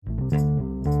Hey,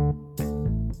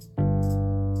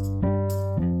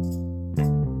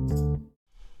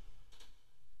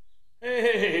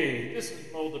 this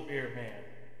is Mo the Beer Man,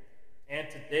 and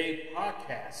today's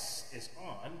podcast is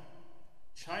on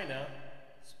China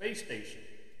Space Station.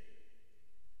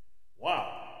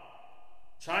 Wow.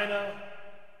 China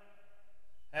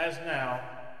has now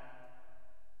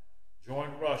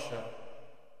joined Russia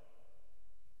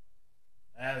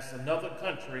as another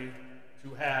country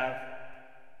to have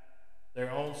their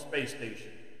own space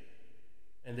station,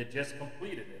 and they just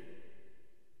completed it.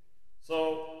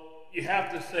 So you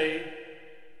have to say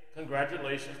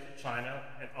congratulations to China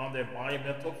and on their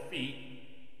monumental feat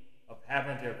of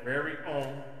having their very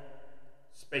own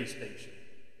space station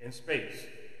in space.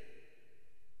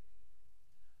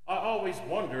 I always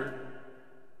wondered,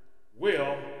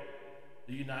 will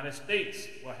the United States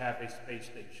will have a space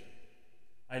station?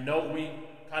 I know we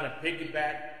kind of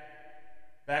piggyback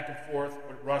back and forth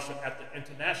with Russia at the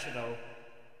International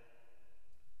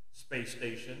Space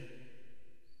Station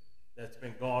that's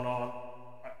been going on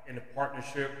in a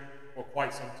partnership for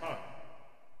quite some time.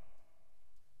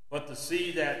 But to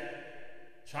see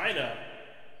that China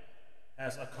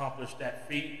has accomplished that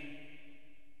feat,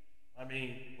 I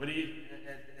mean,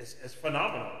 it's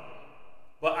phenomenal.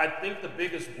 But I think the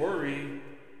biggest worry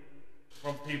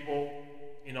from people,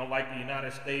 like the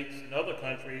United States and other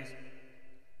countries,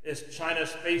 is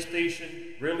China's space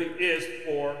station really is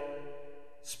for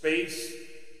space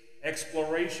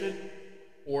exploration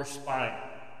or spying?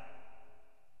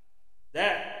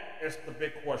 That is the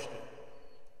big question.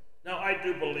 Now, I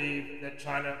do believe that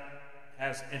China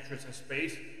has interest in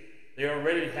space. They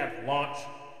already have launched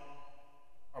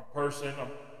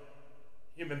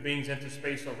human beings into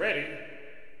space already.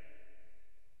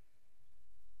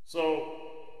 So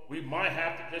we might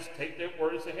have to just take their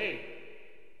word and say, hey,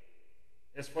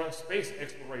 it's for space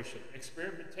exploration,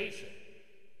 experimentation.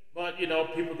 But, people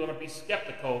are going to be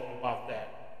skeptical about that.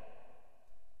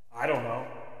 I don't know.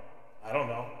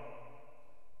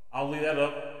 I'll leave that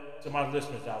up to my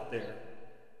listeners out there.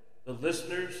 The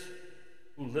listeners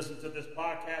who listen to this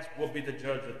podcast will be the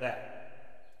judge of that.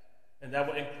 And that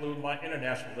will include my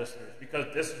international listeners, because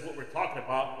this is what we're talking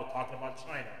about. We're talking about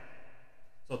China.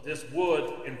 So this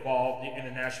would involve the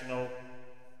international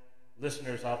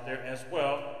listeners out there as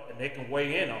well, and they can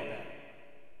weigh in on that,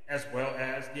 as well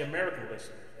as the American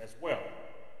listeners as well.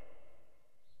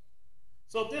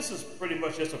 So this is pretty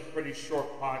much just a pretty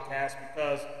short podcast,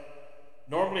 because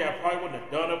normally I probably wouldn't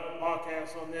have done a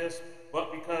podcast on this,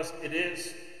 but because it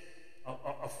is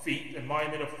a feat, a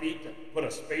monumental feat to put a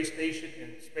space station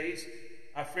in space,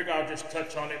 I figure I'll just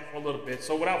touch on it for a little bit.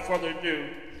 So without further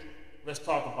ado, let's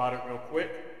talk about it real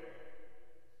quick.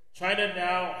 China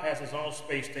now has its own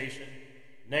space station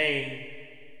named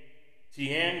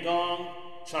Tiangong,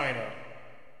 China.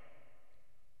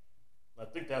 I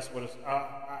think that's what it's.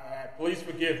 Please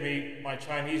forgive me, my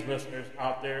Chinese listeners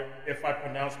out there, if I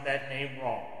pronounce that name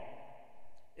wrong.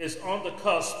 It's on the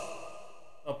cusp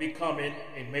of becoming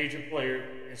a major player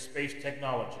in space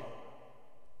technology.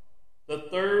 The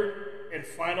third and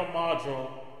final module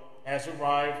has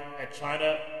arrived at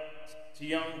China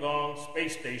Tiangong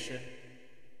Space Station.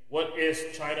 What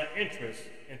is China's interest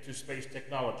into space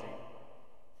technology?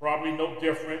 Probably no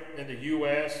different than the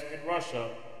U.S. and Russia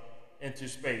into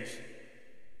space.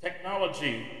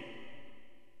 Technology,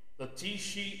 the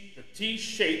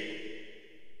T-shaped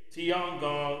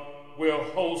Tiangong will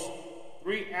host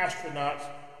 3 astronauts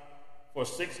for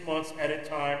 6 months at a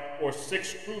time, or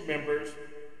 6 crew members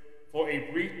for a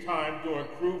brief time during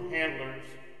crew handlers.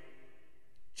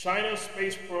 China's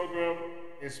space program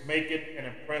is making an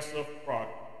impressive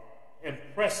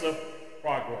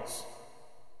progress.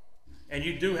 And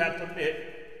you do have to admit,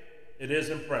 it is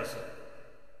impressive.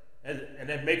 And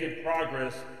they're making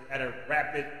progress at a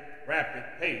rapid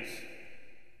pace.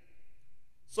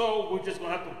 So we're just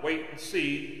going to have to wait and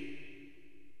see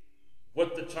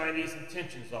what the Chinese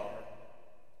intentions are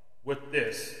with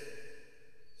this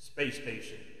space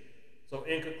station. So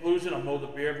in conclusion, I'm Mo the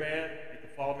Beer Man. You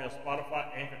can follow me on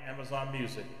Spotify, Anchor, Amazon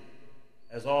Music.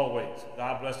 As always,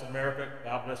 God bless America,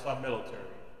 God bless our military,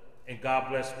 and God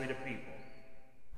bless we the people.